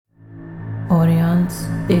Audience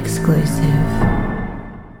exclusive.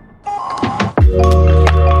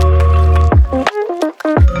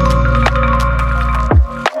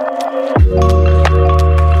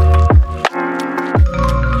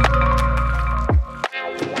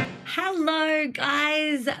 Hello,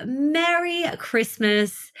 guys. Merry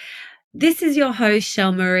Christmas. This is your host,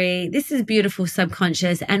 Shell Marie. This is Beautiful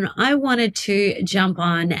Subconscious, and I wanted to jump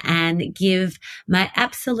on and give my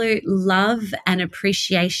absolute love and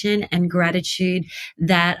appreciation and gratitude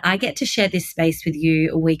that I get to share this space with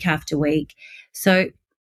you week after week. So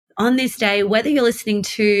on this day, whether you're listening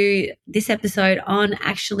to this episode on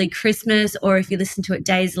actually Christmas or if you listen to it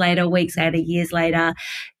days later, weeks later, years later,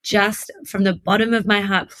 just from the bottom of my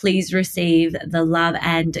heart, please receive the love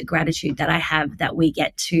and gratitude that I have that we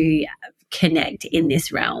get to connect in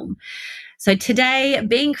this realm. So today,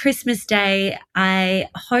 being Christmas Day, I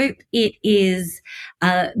hope it is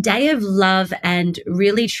a day of love and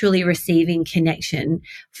really truly receiving connection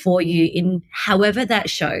for you in however that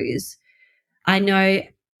shows. I know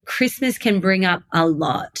Christmas can bring up a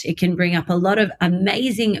lot. It can bring up a lot of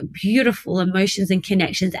amazing, beautiful emotions and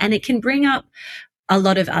connections, and it can bring up a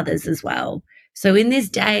lot of others as well. So on this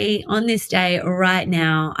day right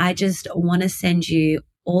now, I just want to send you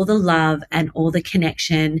all the love and all the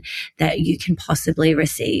connection that you can possibly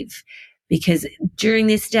receive. Because during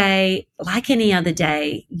this day, like any other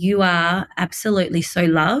day, you are absolutely so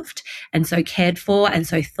loved and so cared for and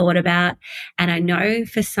so thought about. And I know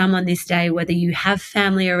for some on this day, whether you have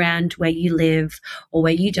family around where you live or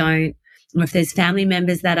where you don't, or if there's family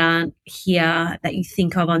members that aren't here that you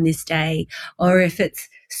think of on this day, or if it's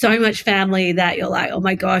so much family that you're like, oh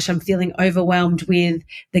my gosh, I'm feeling overwhelmed with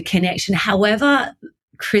the connection. However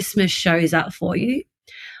Christmas shows up for you,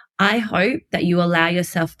 I hope that you allow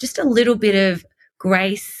yourself just a little bit of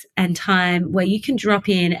grace and time where you can drop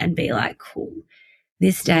in and be like, cool,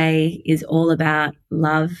 this day is all about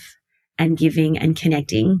love and giving and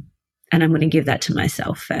connecting. And I'm going to give that to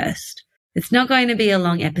myself first. It's not going to be a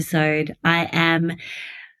long episode. I am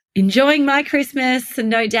enjoying my Christmas,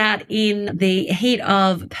 no doubt, in the heat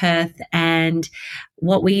of Perth and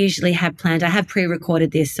what we usually have planned. I have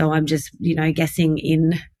pre-recorded this, so I'm just, guessing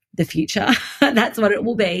in the future. That's what it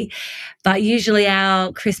will be. But usually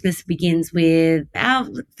our Christmas begins with our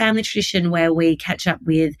family tradition where we catch up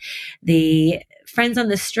with the friends on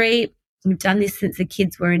the street. We've done this since the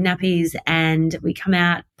kids were in nappies, and we come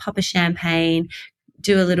out, pop a champagne,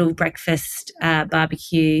 do a little breakfast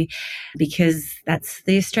barbecue, because that's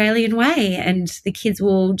the Australian way. And the kids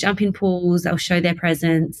will jump in pools, they'll show their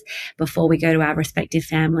presents before we go to our respective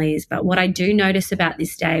families. But what I do notice about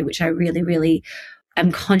this day, which I really, really am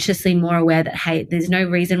consciously more aware that, hey, there's no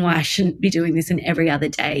reason why I shouldn't be doing this in every other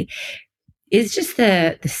day, is just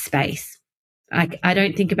the space. I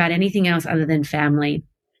don't think about anything else other than family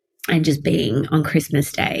and just being on Christmas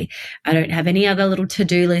Day. I don't have any other little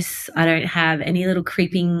to-do lists. I don't have any little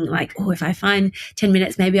creeping like, oh, if I find 10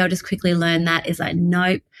 minutes, maybe I'll just quickly learn that. It's like,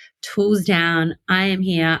 nope, tools down. I am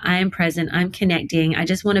here. I am present. I'm connecting. I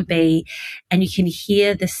just want to be. And you can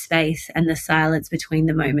hear the space and the silence between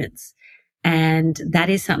the moments. And that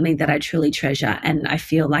is something that I truly treasure. And I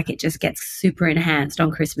feel like it just gets super enhanced on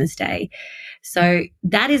Christmas Day. So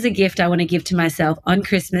that is a gift I want to give to myself on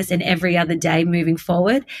Christmas and every other day moving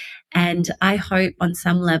forward. And I hope on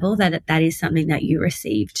some level that that is something that you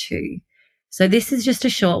receive too. So this is just a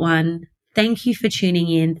short one. Thank you for tuning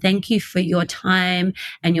in. Thank you for your time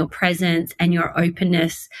and your presence and your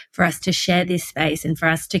openness for us to share this space and for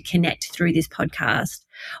us to connect through this podcast.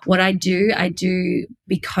 What I do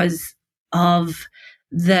because of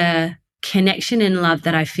the connection and love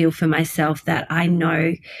that I feel for myself, that I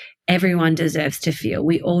know everyone deserves to feel.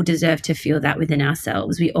 We all deserve to feel that within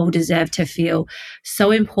ourselves. We all deserve to feel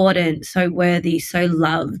so important, so worthy, so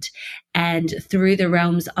loved. And through the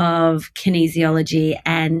realms of kinesiology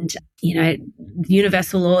and,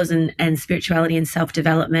 universal laws and spirituality and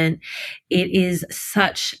self-development, it is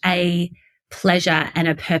such a pleasure and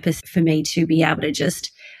a purpose for me to be able to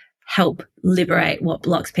just help liberate what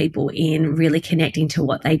blocks people in really connecting to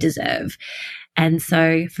what they deserve. And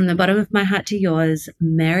so from the bottom of my heart to yours,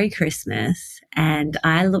 Merry Christmas. And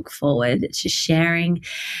I look forward to sharing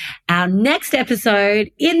our next episode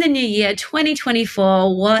in the new year,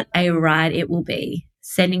 2024. What a ride it will be.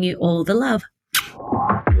 Sending you all the love.